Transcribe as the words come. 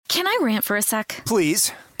Can I rant for a sec?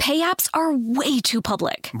 Please. Pay apps are way too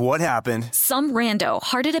public. What happened? Some rando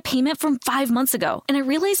hearted a payment from 5 months ago, and I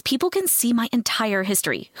realized people can see my entire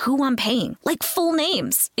history, who I'm paying, like full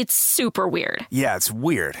names. It's super weird. Yeah, it's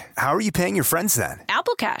weird. How are you paying your friends then?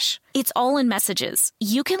 Apple Cash. It's all in messages.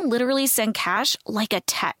 You can literally send cash like a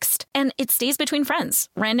text, and it stays between friends.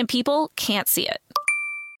 Random people can't see it.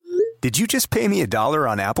 Did you just pay me $1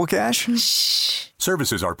 on Apple Cash? Shh.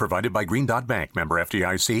 Services are provided by Green Dot Bank. Member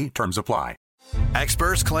FDIC. Terms apply.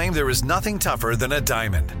 Experts claim there is nothing tougher than a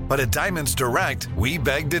diamond. But at Diamonds Direct, we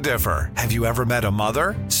beg to differ. Have you ever met a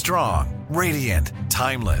mother? Strong, radiant,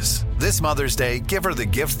 timeless. This Mother's Day, give her the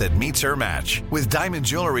gift that meets her match. With diamond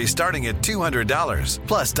jewelry starting at $200.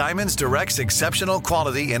 Plus Diamonds Direct's exceptional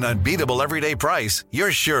quality and unbeatable everyday price,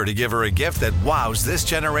 you're sure to give her a gift that wows this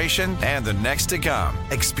generation and the next to come.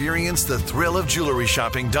 Experience the thrill of jewelry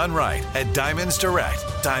shopping done right at Diamonds Direct.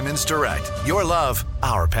 Diamonds Direct. Your love,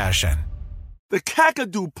 our passion. The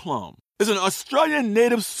Kakadu plum is an Australian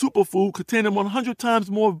native superfood containing 100 times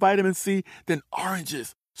more vitamin C than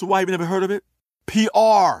oranges. So why have you never heard of it?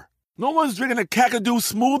 PR. No one's drinking a Kakadu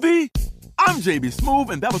smoothie? I'm JB Smoove,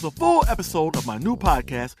 and that was a full episode of my new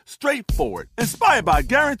podcast, Straightforward, inspired by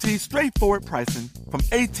guaranteed straightforward pricing from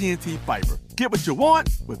AT&T Fiber. Get what you want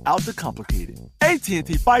without the complicated. AT&T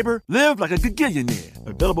Fiber, live like a gigillionaire.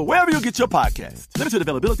 Available wherever you get your podcasts. Limited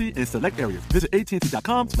availability in select areas. Visit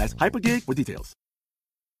AT&T.com/hypergig for details.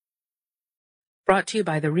 Brought to you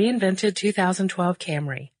by the reinvented 2012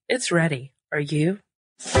 Camry. It's ready. Are you?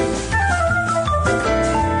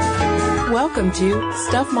 Welcome to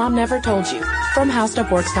Stuff Mom Never Told You from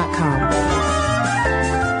HowStuffWorks.com.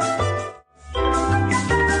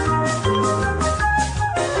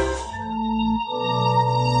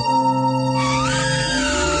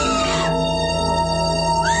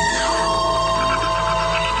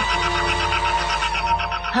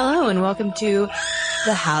 Hello and welcome to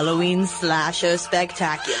the Halloween Slasher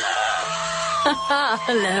Spectacular.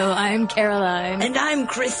 Hello, I'm Caroline. And I'm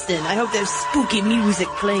Kristen. I hope there's spooky music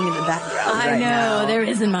playing in the background I right know, now. there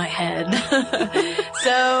is in my head.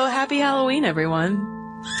 So, happy Halloween,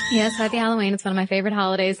 everyone. Yes, happy Halloween. It's one of my favorite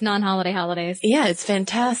holidays, non-holiday holidays. Yeah, it's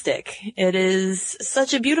fantastic. It is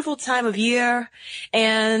such a beautiful time of year.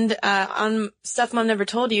 And on Stuff Mom Never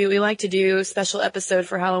Told You, we like to do a special episode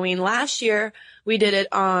for Halloween. Last year, we did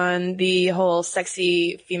it on the whole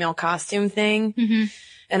sexy female costume thing. Mm-hmm.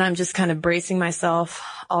 And I'm just kind of bracing myself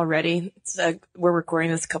already. We're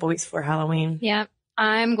recording this a couple weeks before Halloween. Yeah,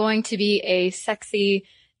 I'm going to be a sexy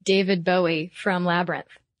David Bowie from Labyrinth.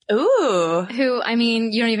 Ooh. Who, I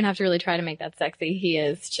mean, you don't even have to really try to make that sexy. He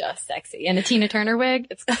is just sexy. And a Tina Turner wig.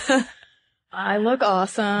 I look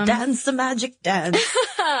awesome. Dance the magic dance.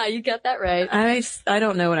 You got that right. I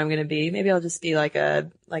don't know what I'm going to be. Maybe I'll just be like a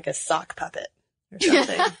sock puppet or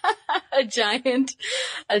something. a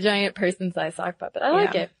giant person-sized sock puppet. I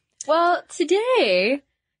like it. Well, today,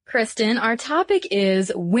 Kristen, our topic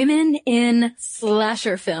is women in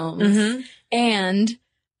slasher films. Mm-hmm. And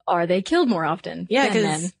are they killed more often than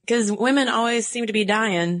men? Because women always seem to be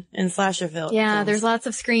dying in slasher films. Yeah, there's lots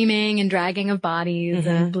of screaming and dragging of bodies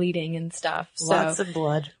and bleeding and stuff. Lots of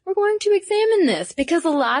blood. We're going to examine this because a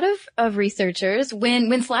lot of researchers,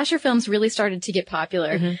 when slasher films really started to get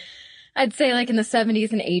popular, I'd say like in the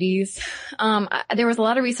 70s and 80s, there was a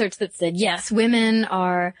lot of research that said, yes, women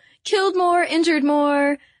are killed more, injured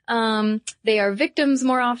more, they are victims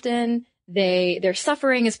more often. Their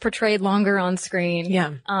suffering is portrayed longer on screen.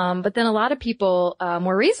 Yeah. But then a lot of people,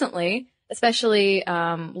 more recently, especially,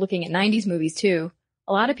 looking at 90s movies too,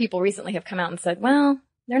 a lot of people recently have come out and said, well,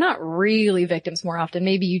 they're not really victims more often.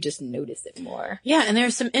 Maybe you just notice it more. Yeah, and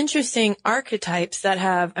there's some interesting archetypes that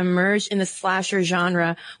have emerged in the slasher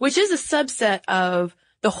genre, which is a subset of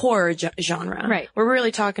the horror genre. Right. We're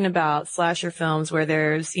really talking about slasher films where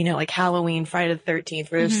there's, like Halloween, Friday the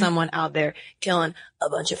 13th, where there's someone out there killing a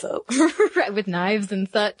bunch of folks. Right, with knives and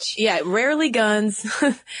such. Yeah, rarely guns.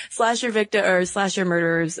 Slasher victim or slasher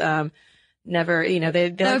murderers, never, they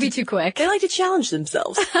that like would be too quick. They like to challenge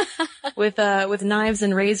themselves with knives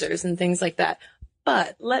and razors and things like that.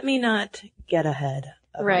 But let me not get ahead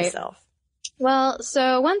of myself. Well,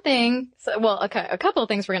 so a couple of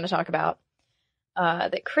things we're going to talk about.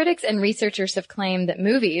 That critics and researchers have claimed that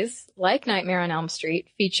movies like Nightmare on Elm Street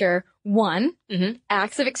feature 1,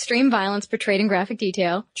 acts of extreme violence portrayed in graphic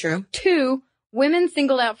detail. True. 2, women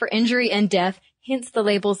singled out for injury and death, hence the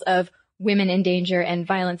labels of women in danger and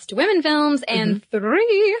violence to women films. And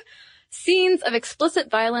 3, scenes of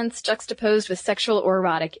explicit violence juxtaposed with sexual or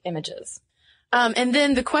erotic images. And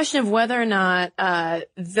then the question of whether or not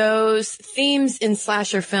those themes in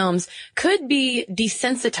slasher films could be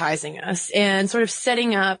desensitizing us and sort of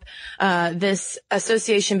setting up this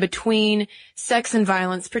association between sex and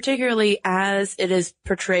violence, particularly as it is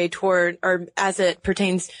portrayed toward, or as it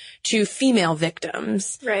pertains to female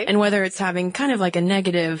victims. Right. And whether it's having kind of like a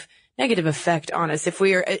negative effect on us. If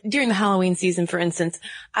we are during the Halloween season, for instance,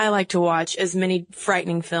 I like to watch as many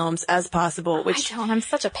frightening films as possible, which I'm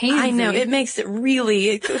such a pansy. I know it makes it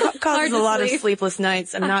causes a lot of sleepless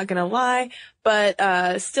nights. I'm not going to lie,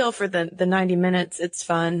 but still for the 90 minutes, it's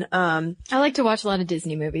fun. I like to watch a lot of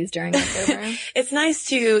Disney movies during October. It's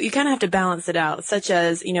nice you kind of have to balance it out, such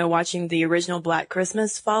as, watching the original Black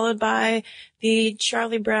Christmas followed by the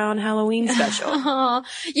Charlie Brown Halloween special. When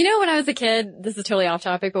I was a kid, this is totally off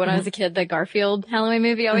topic, but when I was a kid, the Garfield Halloween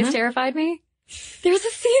movie always terrified me. There was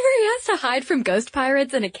a scene where he has to hide from ghost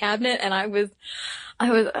pirates in a cabinet, and I was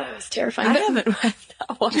terrifying. I haven't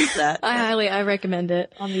watched that. I recommend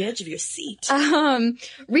it. On the edge of your seat.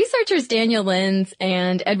 Researchers Daniel Lenz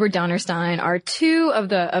and Edward Donnerstein are two of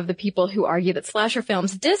the people who argue that slasher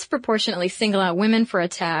films disproportionately single out women for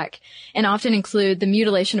attack and often include the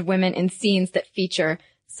mutilation of women in scenes that feature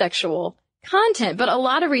sexual content. But a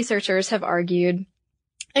lot of researchers have argued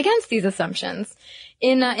against these assumptions.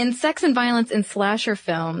 In Sex and Violence in Slasher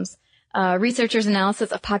Films, researchers'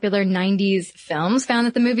 analysis of popular 90s films found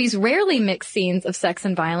that the movies rarely mix scenes of sex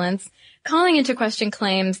and violence, calling into question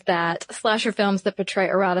claims that slasher films that portray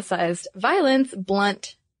eroticized violence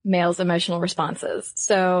blunt males' emotional responses.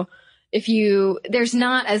 So there's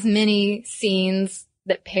not as many scenes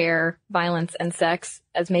that pair violence and sex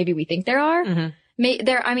as maybe we think there are. Mm-hmm.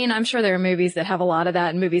 I'm sure there are movies that have a lot of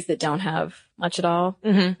that and movies that don't have much at all,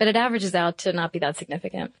 but it averages out to not be that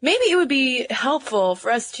significant. Maybe it would be helpful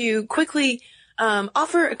for us to quickly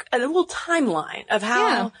offer a little timeline of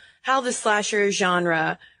how the slasher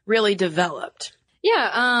genre really developed.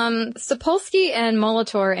 Yeah, Sapolsky and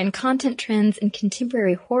Molitor in Content Trends in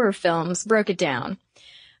Contemporary Horror Films broke it down.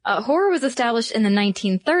 Horror was established in the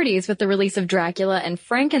 1930s with the release of Dracula and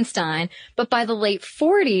Frankenstein, but by the late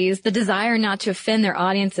 40s, the desire not to offend their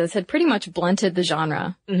audiences had pretty much blunted the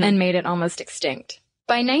genre and made it almost extinct.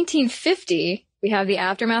 By 1950, we have the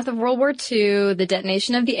aftermath of World War II, the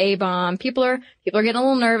detonation of the A-bomb. People are getting a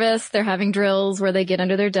little nervous. They're having drills where they get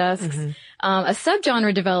under their desks. A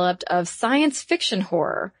subgenre developed of science fiction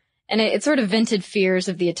horror, and it sort of vented fears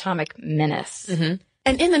of the atomic menace.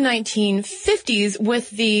 And in the 1950s, with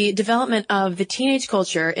the development of the teenage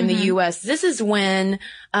culture in the U.S., this is when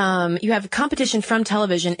you have competition from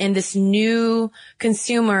television in this new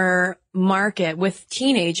consumer market with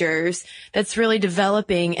teenagers that's really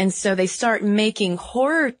developing. And so they start making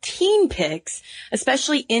horror teen pics,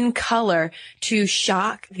 especially in color, to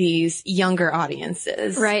shock these younger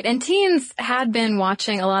audiences. Right. And teens had been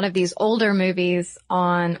watching a lot of these older movies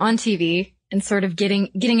on TV. And sort of getting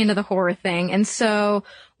into the horror thing. And so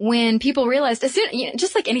when people realized,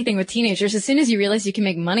 just like anything with teenagers, as soon as you realize you can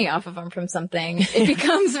make money off of them from something, it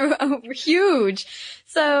becomes huge.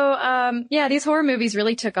 So, these horror movies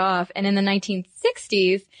really took off. And in the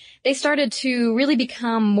 1960s, they started to really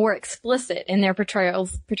become more explicit in their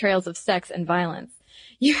portrayals of sex and violence.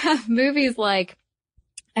 You have movies like,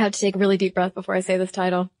 I have to take a really deep breath before I say this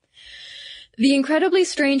title. The Incredibly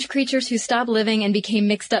Strange Creatures Who Stopped Living and Became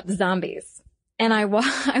Mixed Up Zombies. And I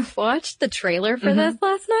watched the trailer for this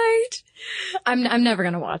last night. I'm never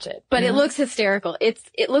going to watch it, but it looks hysterical.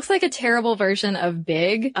 It looks like a terrible version of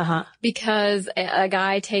Big, because a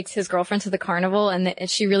guy takes his girlfriend to the carnival and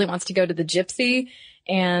she really wants to go to the Gypsy,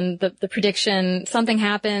 and the prediction, something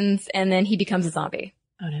happens and then he becomes a zombie.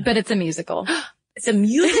 Oh, no. But it's a musical. It's a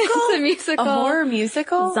musical? It's a musical. A horror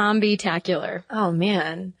musical? Zombie-tacular. Oh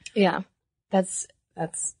man. Yeah. That's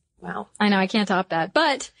wow. I know, I can't top that,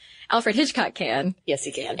 but Alfred Hitchcock can. Yes,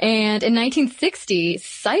 he can. And in 1960,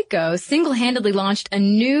 Psycho single-handedly launched a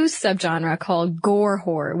new subgenre called gore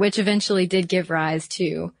horror, which eventually did give rise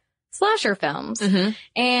to slasher films.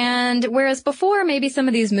 And whereas before, maybe some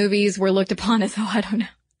of these movies were looked upon as,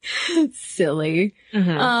 silly.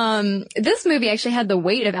 This movie actually had the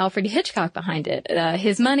weight of Alfred Hitchcock behind it.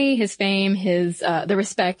 His money, his fame, the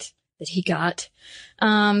respect that he got,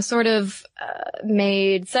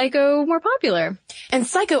 made Psycho more popular. And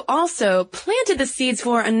Psycho also planted the seeds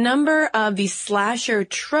for a number of these slasher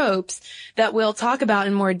tropes that we'll talk about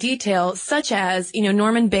in more detail, such as,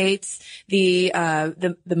 Norman Bates, the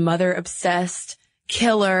mother-obsessed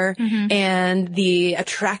killer, and the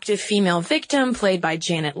attractive female victim played by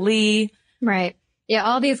Janet Leigh. Right. Yeah,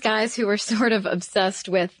 all these guys who were sort of obsessed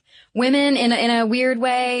with women in a weird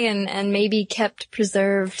way and maybe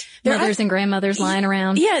preserved mothers and grandmothers lying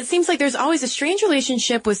around. Yeah, it seems like there's always a strange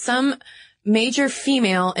relationship with some major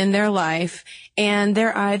female in their life, and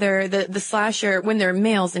they're either the slasher, when they're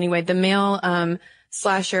males anyway, the male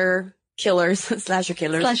slasher killers,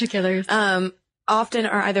 often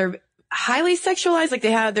are either highly sexualized, like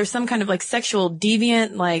there's some kind of like sexual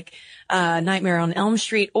deviant, like Nightmare on Elm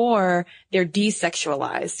Street, or they're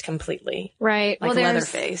desexualized completely. Right. Like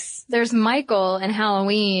Leatherface. There's Michael in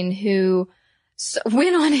Halloween who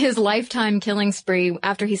went on his lifetime killing spree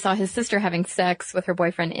after he saw his sister having sex with her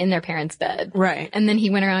boyfriend in their parents' bed. Right. And then he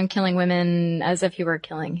went around killing women as if he were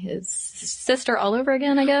killing his sister all over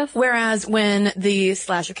again, I guess. Whereas when the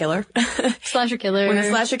slasher killer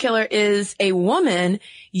is a woman,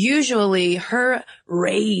 usually her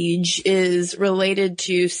rage is related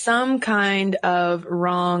to some kind of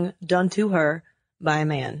wrong done to her by a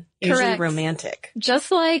man. Usually Correct. Romantic. Just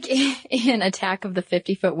like in Attack of the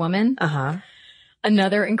 50-Foot Woman. Uh-huh.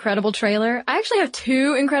 Another incredible trailer. I actually have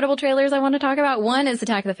two incredible trailers I want to talk about. One is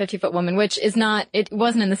Attack of the 50-Foot Woman, which it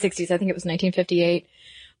wasn't in the 60s. I think it was 1958.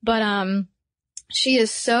 But, she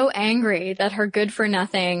is so angry that her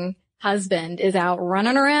good-for-nothing husband is out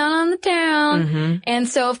running around on the town. Mm-hmm. And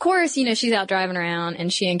so, of course, she's out driving around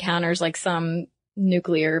and she encounters like some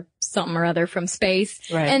nuclear something or other from space.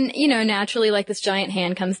 Right. And, naturally, like this giant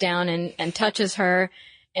hand comes down and touches her.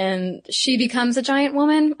 And she becomes a giant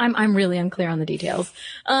woman. I'm really unclear on the details.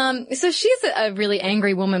 So she's a really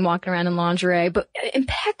angry woman walking around in lingerie, but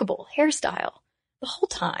impeccable hairstyle the whole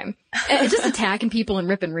time. Just attacking people and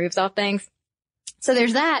ripping roofs off things. So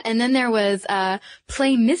there's that. And then there was,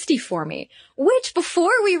 Play Misty for Me, which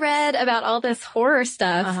before we read about all this horror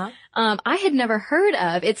stuff, I had never heard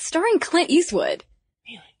of. It's starring Clint Eastwood.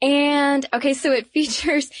 And, okay, so it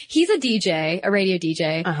features, he's a DJ, a radio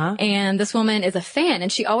DJ, and this woman is a fan,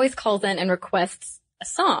 and she always calls in and requests a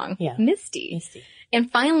song, Misty.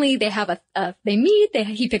 And finally, they have they meet,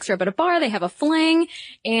 he picks her up at a bar, they have a fling,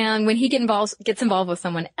 and when he gets involved with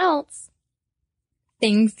someone else,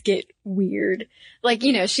 things get weird. Like,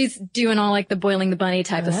 she's doing all like the boiling the bunny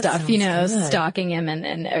type of stuff, stalking him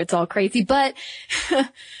and it's all crazy. But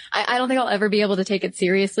I don't think I'll ever be able to take it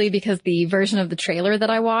seriously because the version of the trailer that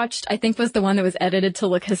I watched, I think was the one that was edited to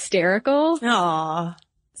look hysterical. Aww.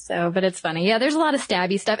 So, but it's funny. Yeah, there's a lot of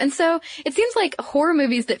stabby stuff. And so it seems like horror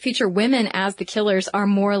movies that feature women as the killers are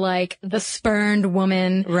more like the spurned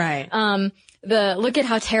woman. Right. The look at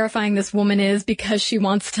how terrifying this woman is because she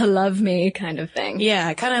wants to love me kind of thing.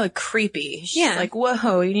 Yeah, kind of like creepy. She's like,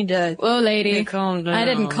 whoa, you need to... Whoa, lady. Calm down. I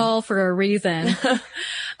didn't call for a reason.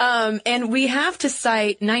 And we have to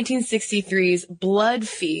cite 1963's Blood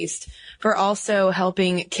Feast for also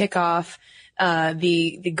helping kick off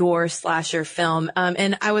the gore slasher film.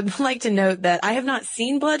 And I would like to note that I have not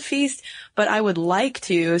seen Blood Feast, but I would like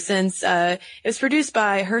to, since it was produced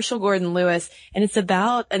by Herschel Gordon Lewis, and it's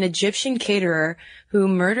about an Egyptian caterer who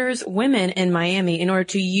murders women in Miami in order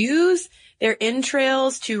to use their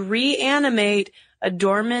entrails to reanimate a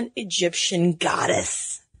dormant Egyptian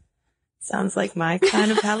goddess. Sounds like my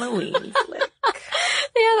kind of Halloween flick.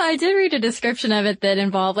 Yeah, I did read a description of it that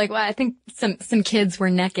involved, I think some kids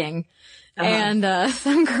were necking. And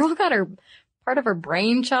some girl got part of her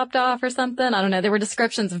brain chopped off or something. I don't know. There were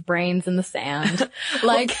descriptions of brains in the sand,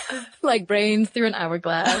 like brains through an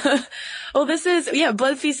hourglass. Well,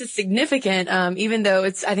 Blood Feast is significant, even though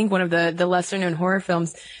it's, I think, one of the lesser known horror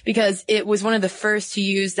films, because it was one of the first to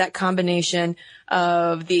use that combination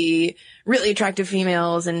of the really attractive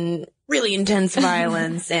females and really intense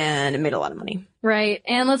violence, and it made a lot of money. Right.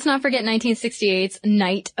 And let's not forget 1968's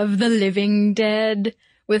Night of the Living Dead,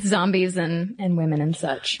 with zombies and women and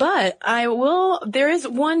such. But there is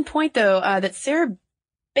one point though, that Sarah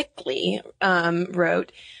Bickley,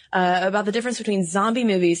 wrote, about the difference between zombie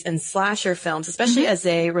movies and slasher films, especially as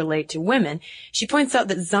they relate to women. She points out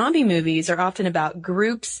that zombie movies are often about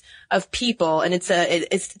groups of people, and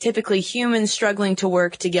it's typically humans struggling to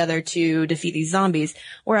work together to defeat these zombies,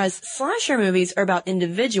 whereas slasher movies are about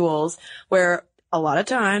individuals where a lot of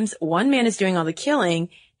times one man is doing all the killing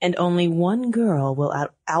and only one girl will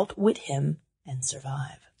outwit him and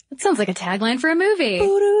survive. That sounds like a tagline for a movie.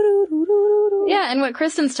 Yeah, and what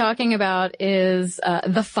Kristen's talking about is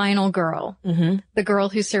the final girl, the girl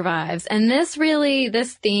who survives. And this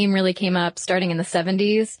theme really came up starting in the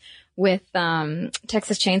 70s with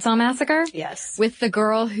Texas Chainsaw Massacre. Yes. With the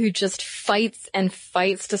girl who just fights and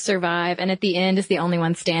fights to survive, and at the end is the only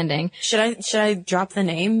one standing. Should I drop the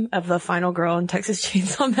name of the final girl in Texas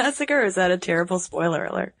Chainsaw Massacre, or is that a terrible spoiler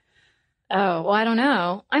alert? Oh, well, I don't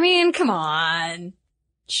know. I mean, come on.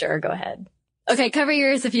 Sure, go ahead. Okay, cover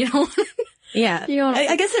yours if you don't. Yeah.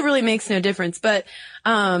 I guess it really makes no difference. But,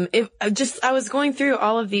 I was going through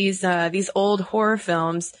all of these old horror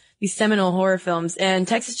films, these seminal horror films, and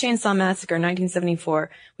Texas Chainsaw Massacre,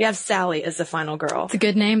 1974. We have Sally as the final girl. It's a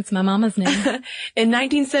good name. It's my mama's name. In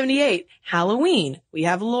 1978, Halloween, we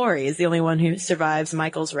have Laurie is the only one who survives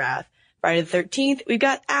Michael's wrath. Friday the 13th, we've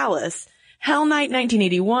got Alice. Hell Night,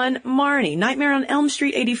 1981, Marnie. Nightmare on Elm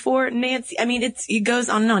Street, 84, Nancy. I mean, it goes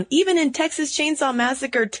on and on. Even in Texas Chainsaw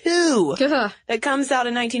Massacre 2, that comes out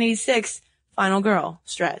in 1986, final girl,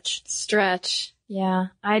 Stretch. Yeah.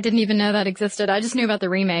 I didn't even know that existed. I just knew about the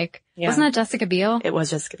remake. Yeah. Wasn't that Jessica Biel? It was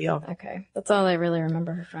Jessica Biel. Okay. That's all I really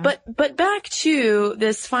remember her from. But back to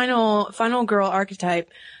this final girl archetype,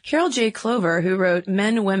 Carol J. Clover, who wrote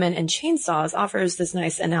Men, Women, and Chainsaws, offers this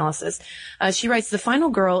nice analysis. She writes, the final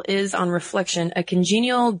girl is, on reflection, a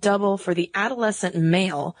congenial double for the adolescent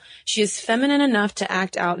male. She is feminine enough to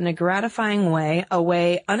act out in a gratifying way, a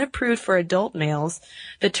way unapproved for adult males,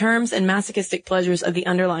 the terms and masochistic pleasures of the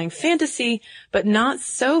underlying fantasy, but not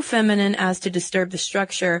so feminine as to disturb the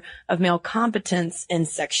structure of male competence and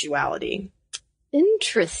sexuality.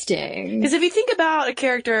 Interesting. Because if you think about a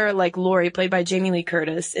character like Laurie, played by Jamie Lee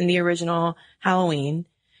Curtis in the original Halloween,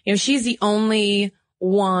 she's the only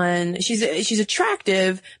one, she's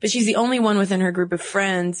attractive, but she's the only one within her group of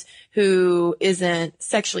friends who isn't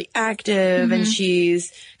sexually active, and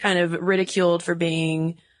she's kind of ridiculed for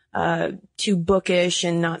being too bookish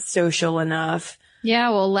and not social enough.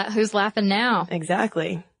 Yeah, well, who's laughing now?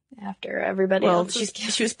 Exactly. After everybody else.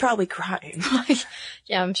 She was probably crying.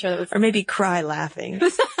 Yeah, I'm sure that was. Or maybe cry laughing.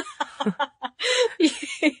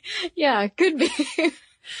 Yeah, could be.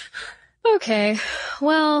 Okay.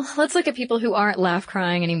 Well, let's look at people who aren't laugh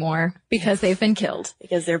crying anymore because they've been killed.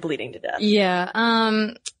 Because they're bleeding to death.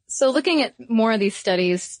 Yeah. So looking at more of these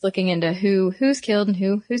studies, looking into who's killed and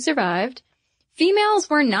who survived,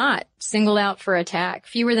 females were not singled out for attack.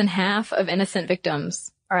 Fewer than half of innocent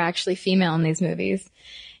victims are actually female in these movies.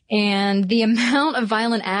 And the amount of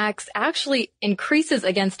violent acts actually increases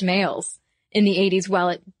against males in the 80s while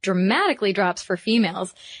it dramatically drops for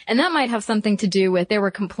females. And that might have something to do with there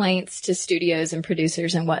were complaints to studios and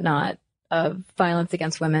producers and whatnot of violence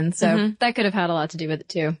against women. So that could have had a lot to do with it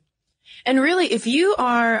too. And really, if you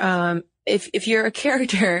are, if you're a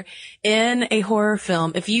character in a horror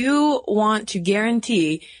film, if you want to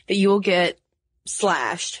guarantee that you will get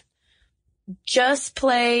slashed, just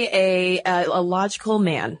play a logical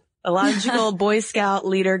man, a logical Boy Scout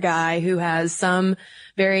leader guy who has some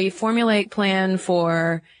very formulaic plan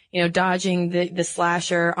for, dodging the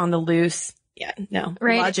slasher on the loose. Yeah, no,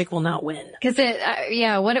 right. Logic will not win. Cause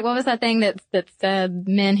what was that thing that said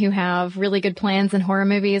men who have really good plans in horror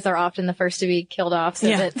movies are often the first to be killed off so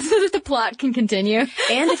that the plot can continue.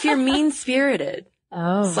 And if you're mean-spirited.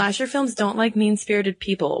 Slasher films don't like mean-spirited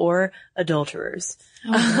people or adulterers.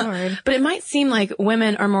 Oh, Lord. But it might seem like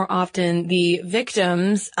women are more often the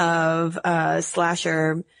victims of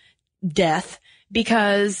slasher death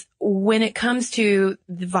because when it comes to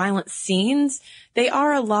the violent scenes, they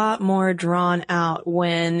are a lot more drawn out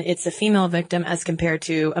when it's a female victim as compared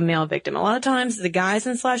to a male victim. A lot of times the guys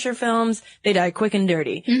in slasher films, they die quick and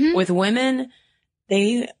dirty. With women,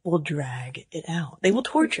 they will drag it out. They will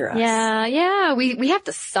torture us. Yeah. We have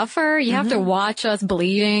to suffer. You have to watch us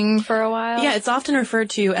bleeding for a while. Yeah, it's often referred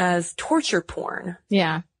to as torture porn.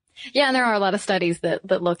 Yeah. Yeah, and there are a lot of studies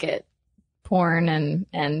that look at porn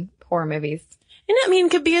and horror movies. And I mean,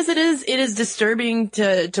 could be as it is disturbing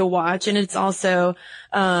to watch. And it's also,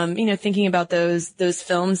 thinking about those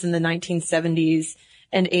films in the 1970s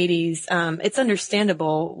and 80s, it's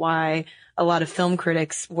understandable why a lot of film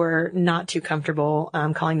critics were not too comfortable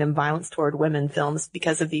calling them violence toward women films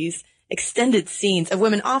because of these extended scenes of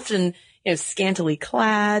women often, scantily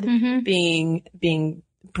clad, being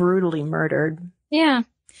brutally murdered. Yeah.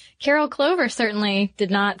 Carol Clover certainly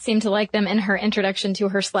did not seem to like them in her introduction to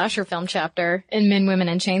her slasher film chapter in Men, Women,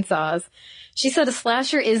 and Chainsaws. She said a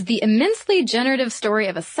slasher is the immensely generative story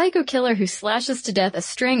of a psycho killer who slashes to death a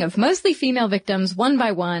string of mostly female victims one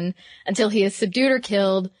by one until he is subdued or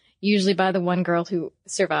killed, usually by the one girl who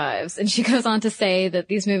survives. And she goes on to say that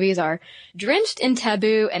these movies are drenched in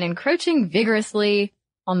taboo and encroaching vigorously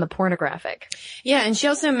on the pornographic. Yeah, and she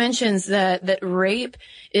also mentions that rape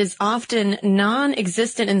is often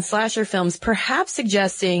non-existent in slasher films, perhaps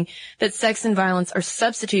suggesting that sex and violence are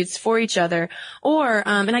substitutes for each other. Or,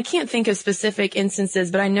 and I can't think of specific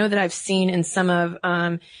instances, but I know that I've seen in some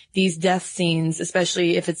of these death scenes,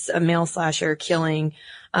 especially if it's a male slasher killing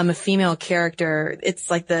a female character,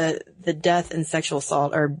 it's like the death and sexual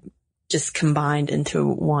assault are just combined into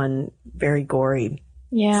one very gory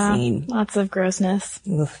scene. Lots of grossness.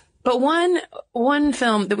 Ugh. But one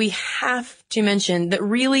film that we have to mention that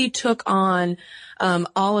really took on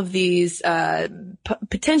all of these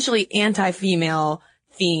potentially anti-female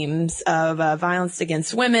themes of violence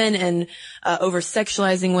against women and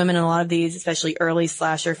over-sexualizing women in a lot of these, especially early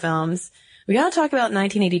slasher films. We got to talk about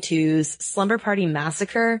 1982's Slumber Party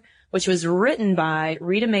Massacre, which was written by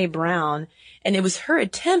Rita Mae Brown, and it was her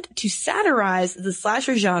attempt to satirize the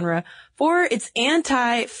slasher genre for its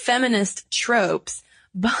anti-feminist tropes.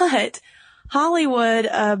 But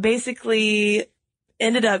Hollywood basically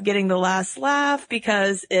ended up getting the last laugh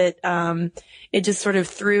because it just sort of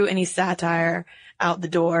threw any satire out the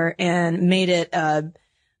door and made it a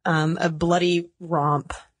bloody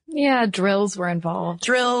romp. Yeah, drills were involved.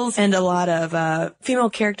 Drills and a lot of female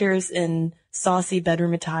characters in saucy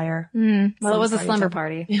bedroom attire. Well, it was a slumber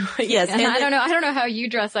party. Yes, and I don't know how you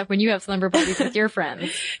dress up when you have slumber parties with your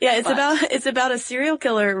friends. Yeah, it's about a serial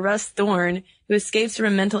killer, Russ Thorne, who escapes from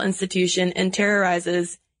a mental institution and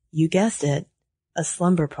terrorizes, you guessed it, a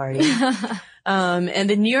slumber party. And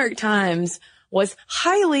the New York Times was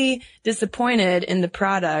highly disappointed in the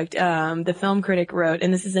product. The film critic wrote,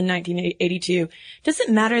 and this is in 1982, does it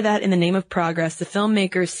matter that in the name of progress, the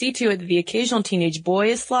filmmakers see to it that the occasional teenage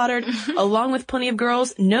boy is slaughtered along with plenty of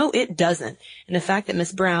girls? No, it doesn't. And the fact that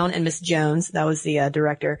Miss Brown and Miss Jones, that was the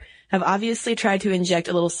director, have obviously tried to inject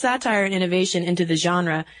a little satire and innovation into the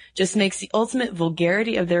genre just makes the ultimate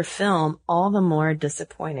vulgarity of their film all the more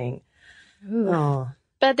disappointing. Oh.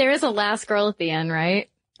 But there is a last girl at the end, right?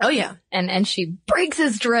 Oh, yeah. And she breaks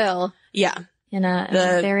his drill. Yeah. In a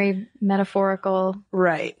very metaphorical.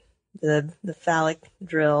 Right. The phallic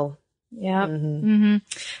drill. Yep. Mm-hmm.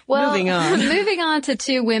 Well, moving on to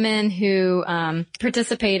two women who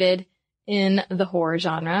participated in the horror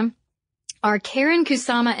genre are Karen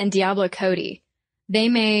Kusama and Diablo Cody. They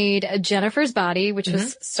made Jennifer's Body, which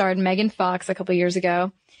was starred Megan Fox a couple years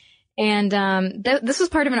ago. And this was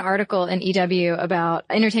part of an article in EW about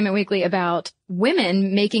Entertainment Weekly about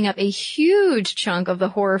women making up a huge chunk of the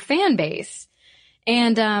horror fan base.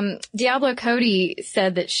 And Diablo Cody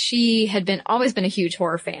said that she had always been a huge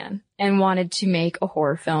horror fan and wanted to make a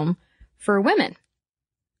horror film for women.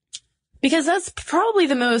 Because that's probably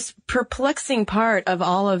the most perplexing part of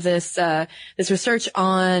all of this this research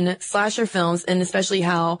on slasher films, and especially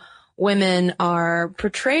how women are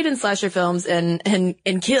portrayed in slasher films and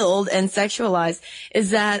killed and sexualized,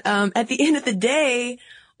 is that at the end of the day,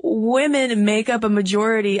 women make up a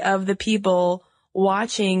majority of the people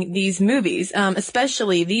watching these movies,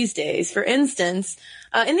 especially these days. For instance,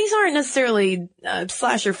 and these aren't necessarily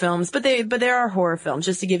slasher films, but they are horror films,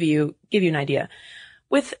 just to give you an idea.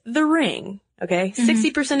 With The Ring, okay,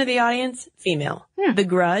 60% of the audience, female. The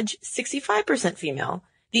Grudge, 65% female.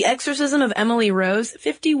 The Exorcism of Emily Rose,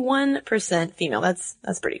 51% female. That's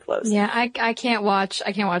pretty close. Yeah, I can't watch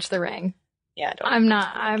The Ring. Yeah, I'm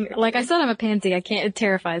like I said, I'm a pansy. It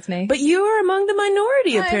terrifies me. But you are among the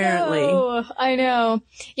minority, apparently. I know.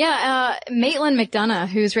 Yeah, Maitland McDonough,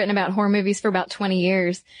 who's written about horror movies for about 20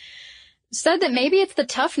 years, said that maybe it's the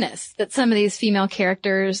toughness that some of these female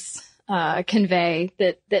characters convey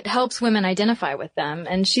that helps women identify with them.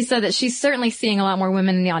 And she said that she's certainly seeing a lot more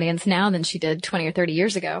women in the audience now than she did 20 or 30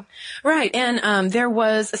 years ago. Right. And there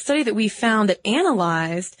was a study that we found that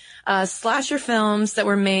analyzed slasher films that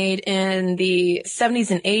were made in the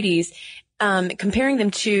 70s and 80s, comparing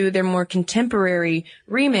them to their more contemporary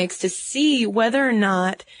remakes to see whether or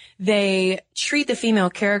not they treat the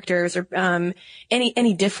female characters or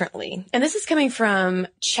any differently. And this is coming from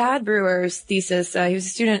Chad Brewer's thesis. He was a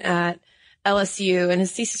student at LSU, and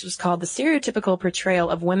his thesis was called The Stereotypical Portrayal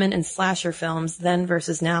of Women in Slasher Films, Then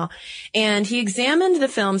versus Now. And he examined the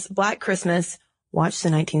films Black Christmas, watched the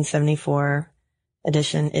 1974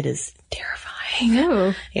 edition. It is terrifying.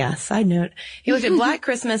 Oh. Yeah, side note. He looked at Black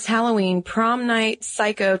Christmas, Halloween, Prom Night,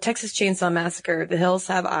 Psycho, Texas Chainsaw Massacre, The Hills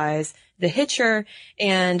Have Eyes, The Hitcher,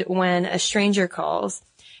 and When a Stranger Calls.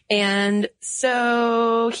 And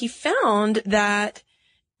so he found that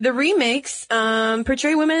the remakes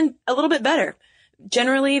portray women a little bit better.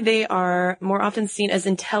 Generally, they are more often seen as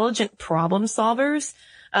intelligent problem solvers.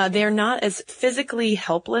 They are not as physically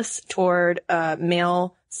helpless toward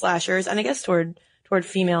male slashers, and I guess toward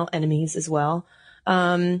female enemies as well.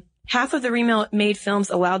 Half of the remade films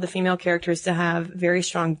allowed the female characters to have very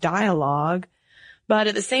strong dialogue, but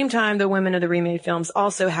at the same time, the women of the remade films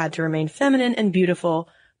also had to remain feminine and beautiful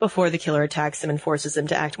before the killer attacks them and forces them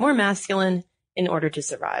to act more masculine in order to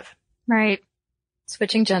survive. Right.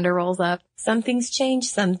 Switching gender roles up. Some things change,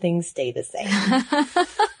 some things stay the same.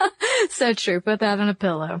 So true. Put that on a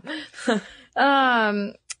pillow.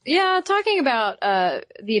 Yeah, talking about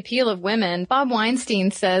the appeal of women, Bob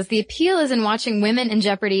Weinstein says the appeal is in watching women in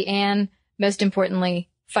jeopardy and, most importantly,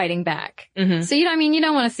 fighting back. Mm-hmm. So, you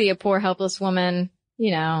don't want to see a poor, helpless woman,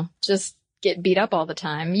 just get beat up all the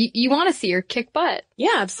time. You want to see her kick butt.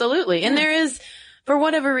 Yeah, absolutely. And there is, for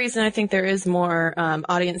whatever reason, I think there is more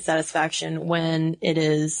audience satisfaction when it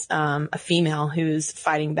is a female who's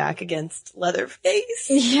fighting back against Leatherface.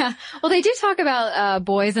 Yeah. Well, they do talk about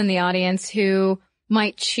boys in the audience who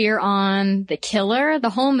might cheer on the killer the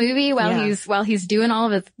whole movie while he's doing all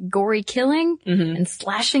of his gory killing and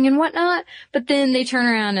slashing and whatnot. But then they turn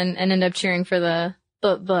around and end up cheering for the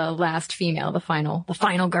last female, the final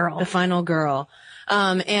girl. The final girl.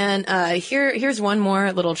 Here's one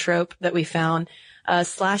more little trope that we found.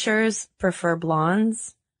 Slashers prefer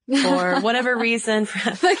blondes for whatever reason.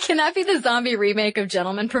 Can that be the zombie remake of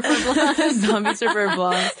Gentlemen Prefer Blondes? Zombies prefer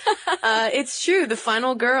blondes. It's true. The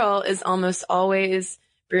final girl is almost always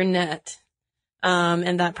brunette.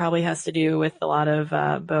 And that probably has to do with a lot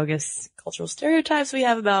of bogus cultural stereotypes we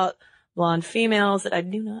have about blonde females that I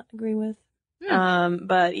do not agree with.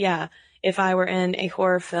 But yeah, if I were in a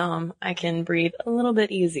horror film, I can breathe a little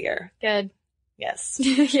bit easier. Good. Yes.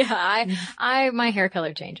 Yeah, my hair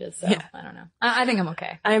color changes, so yeah. I don't know. I think I'm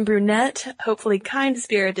okay. I am brunette, hopefully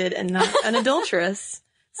kind-spirited and not an adulteress.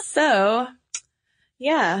 So,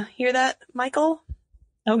 yeah, hear that, Michael?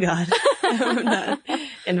 Oh God. I'm not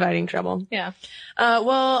inviting trouble. Yeah.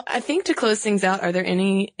 Well, I think to close things out, are there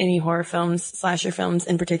any horror films, slasher films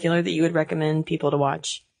in particular that you would recommend people to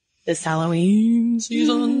watch this Halloween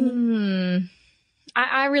season?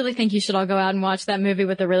 I really think you should all go out and watch that movie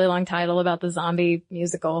with the really long title about the zombie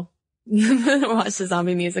musical. Watch the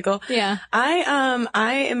zombie musical. Yeah. I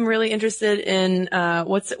am really interested in,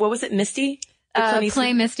 what was it? Misty?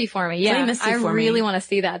 Play Misty for me. Yeah. Play Misty for me. I really want to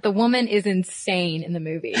see that. The woman is insane in the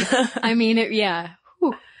movie. I mean,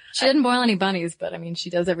 Whew. She didn't boil any bunnies, but I mean, she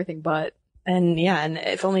does everything but. And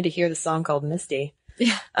if only to hear the song called Misty.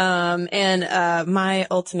 Yeah. My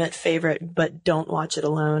ultimate favorite, but don't watch it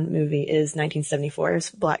alone movie is 1974's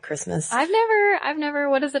Black Christmas. I've never,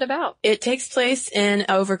 what is it about? It takes place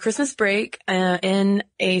over Christmas break, in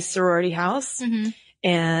a sorority house. Mm-hmm.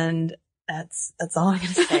 And that's all I'm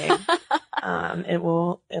going to say.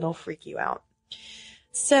 It'll freak you out.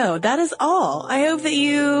 So that is all. I hope that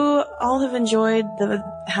you all have enjoyed the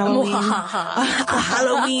Halloween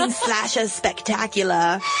slasher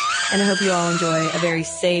spectacular. And I hope you all enjoy a very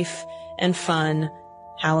safe and fun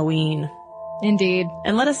Halloween. Indeed.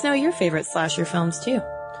 And let us know your favorite slasher films too.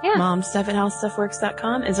 Yeah.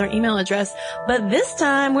 momstuff@howstuffworks.com is our email address. But this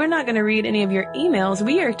time we're not going to read any of your emails.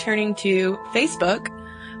 We are turning to Facebook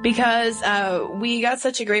because we got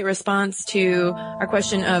such a great response to our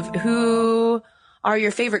question of who are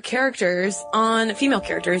your favorite female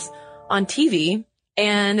characters on TV.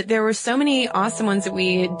 And there were so many awesome ones that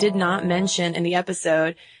we did not mention in the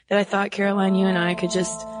episode that I thought, Caroline, you and I could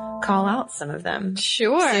just call out some of them.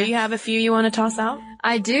 Sure. So you have a few you want to toss out?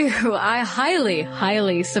 I do. I highly,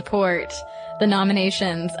 highly support the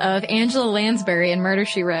nominations of Angela Lansbury in Murder,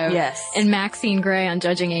 She Wrote. Yes. And Maxine Gray on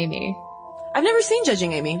Judging Amy. I've never seen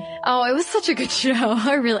Judging Amy. Oh, it was such a good show.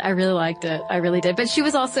 I really liked it. I really did. But she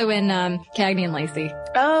was also in Cagney and Lacey.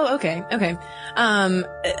 Oh, okay.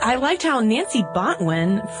 I liked how Nancy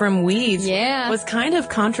Botwin from Weeds was kind of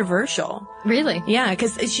controversial. Really? Yeah,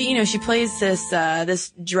 because she plays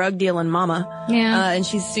this drug dealing mama. Yeah. And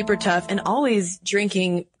she's super tough and always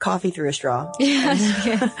drinking coffee through a straw.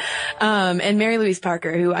 Yes. And Mary Louise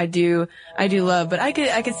Parker, who I do love, but I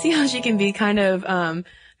could see how she can be kind of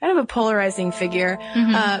a polarizing figure.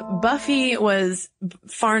 Mm-hmm. Buffy was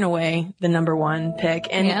far and away the number one pick.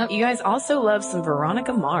 And you guys also love some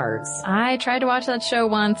Veronica Mars. I tried to watch that show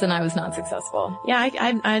once and I was not successful. Yeah,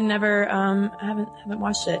 I never, haven't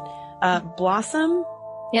watched it. Blossom?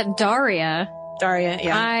 Yeah, Daria,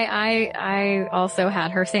 yeah. I also had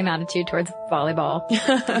her same attitude towards volleyball.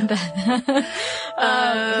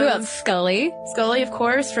 Who else? Scully, of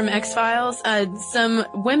course, from X-Files. Some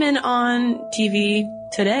women on TV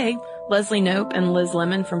today, Leslie Knope and Liz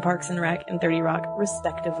Lemon from Parks and Rec and 30 Rock,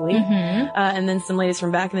 respectively. Mm-hmm. And then some ladies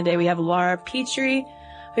from back in the day. We have Laura Petrie,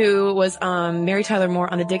 who was Mary Tyler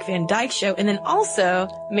Moore on the Dick Van Dyke Show, and then also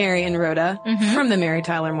Mary and Rhoda from the Mary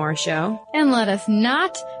Tyler Moore Show. And let us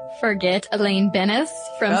not forget Elaine Bennis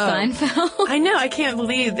from Seinfeld. I know. I can't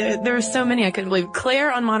believe there were so many I couldn't believe.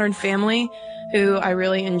 Claire on Modern Family, who I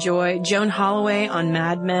really enjoy. Joan Holloway on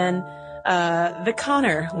Mad Men. The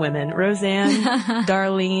Connor women, Roseanne,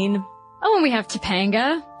 Darlene. Oh, and we have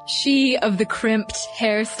Topanga. She of the crimped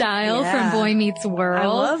hairstyle from Boy Meets World. I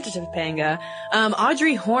loved Topanga.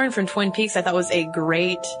 Audrey Horne from Twin Peaks I thought was a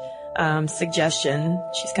great suggestion.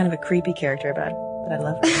 She's kind of a creepy character, but I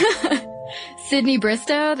love her. Sydney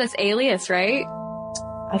Bristow, that's Alias, right?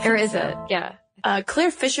 Or is it? Yeah.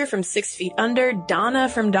 Claire Fisher from 6 Feet Under, Donna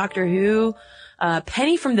from Doctor Who,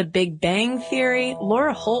 Penny from The Big Bang Theory,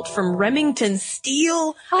 Laura Holt from Remington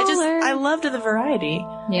Steele. I loved the variety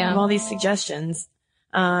of all these suggestions.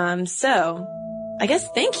 So I guess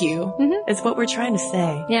thank you is what we're trying to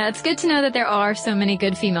say. Yeah, it's good to know that there are so many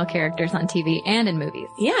good female characters on TV and in movies.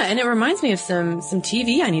 Yeah, and it reminds me of some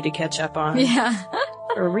TV I need to catch up on. Yeah.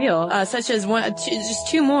 For real. Such as just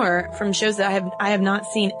two more from shows that I have not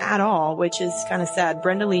seen at all, which is kind of sad.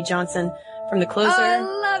 Brenda Lee Johnson from The Closer. Oh, I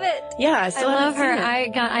love it. Yeah, I still love her.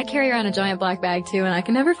 I carry around a giant black bag too, and I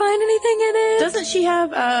can never find anything in it. Doesn't she have,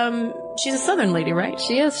 she's a Southern lady, right?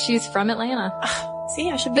 She is. She's from Atlanta.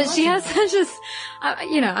 See, I should be. But she has such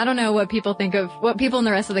I don't know what people in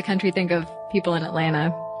the rest of the country think of people in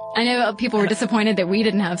Atlanta. I know people were disappointed that we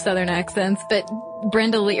didn't have Southern accents, but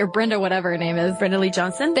Brenda Lee, or Brenda whatever her name is. Brenda Lee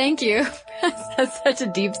Johnson? Thank you. Has such a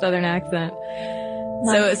deep Southern accent.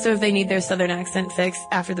 So if they need their Southern accent fixed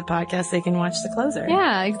after the podcast, they can watch The Closer.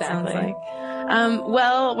 Yeah, exactly. Sounds like.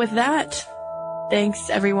 Well, with that, thanks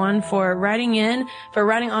everyone for writing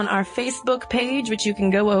on our Facebook page, which you can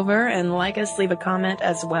go over and like us, leave a comment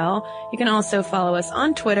as well. You can also follow us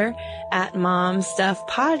on Twitter at Mom Stuff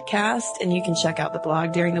Podcast, and you can check out the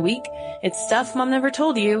blog during the week. It's Stuff Mom Never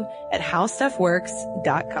Told You at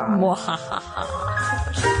HowStuffWorks.com.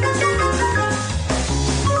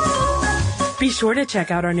 Be sure to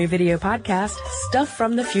check out our new video podcast, Stuff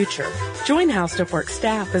from the Future. Join How Stuff Works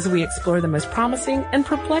staff as we explore the most promising and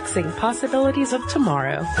perplexing possibilities of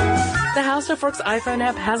tomorrow. The How Stuff Works iPhone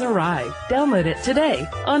app has arrived. Download it today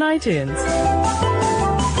on iTunes.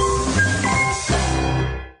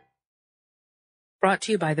 Brought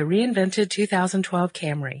to you by the reinvented 2012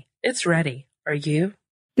 Camry. It's ready. Are you?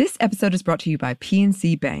 This episode is brought to you by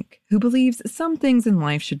PNC Bank, who believes some things in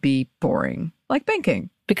life should be boring, like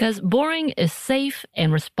banking. Because boring is safe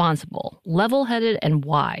and responsible, level-headed and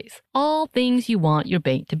wise. All things you want your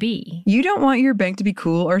bank to be. You don't want your bank to be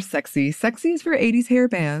cool or sexy. Sexy is for 80s hair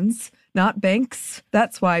bands, not banks.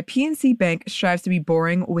 That's why PNC Bank strives to be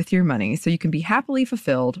boring with your money so you can be happily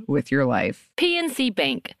fulfilled with your life. PNC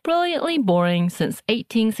Bank. Brilliantly boring since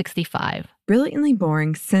 1865. Brilliantly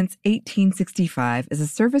Boring Since 1865 is a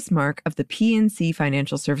service mark of the PNC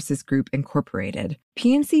Financial Services Group, Incorporated.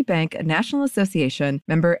 PNC Bank, a National Association,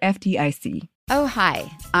 member FDIC. Oh, hi,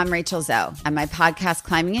 I'm Rachel Zoe, and my podcast,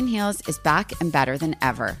 Climbing in Heels, is back and better than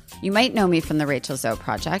ever. You might know me from the Rachel Zoe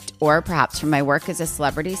Project, or perhaps from my work as a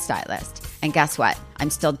celebrity stylist. And guess what? I'm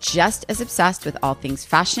still just as obsessed with all things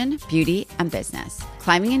fashion, beauty, and business.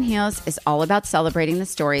 Climbing in Heels is all about celebrating the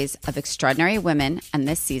stories of extraordinary women, and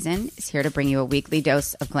this season is here to bring you a weekly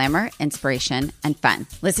dose of glamour, inspiration, and fun.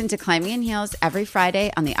 Listen to Climbing in Heels every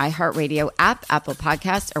Friday on the iHeartRadio app, Apple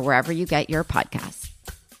Podcasts, or wherever you get your podcasts.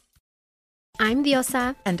 I'm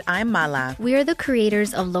Diosa. And I'm Mala. We are the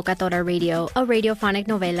creators of Locatora Radio, a radiophonic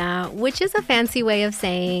novela, which is a fancy way of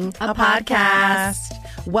saying a podcast.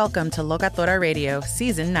 Welcome to Locatora Radio,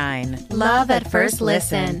 Season 9. Love at first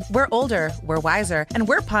listen. We're older, we're wiser, and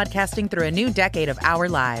we're podcasting through a new decade of our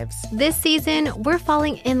lives. This season, we're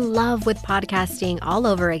falling in love with podcasting all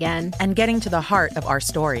over again. And getting to the heart of our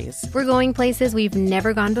stories. We're going places we've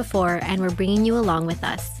never gone before, and we're bringing you along with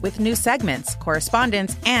us. With new segments,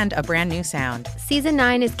 correspondence, and a brand new sound. Season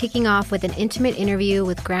 9 is kicking off with an intimate interview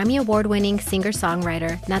with Grammy Award-winning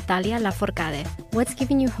singer-songwriter Natalia Lafourcade. What's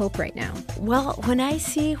giving you hope right now? Well, when I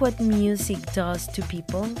see what music does to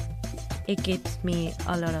people, it gives me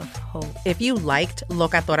a lot of hope. If you liked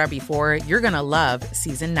Locatora before, you're going to love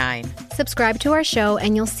Season 9. Subscribe to our show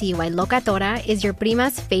and you'll see why Locatora is your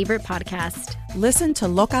prima's favorite podcast. Listen to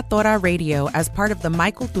Locatora Radio as part of the My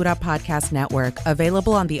Cultura Podcast Network,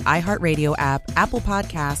 available on the iHeartRadio app, Apple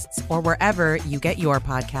Podcasts, or wherever you get your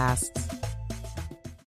podcasts.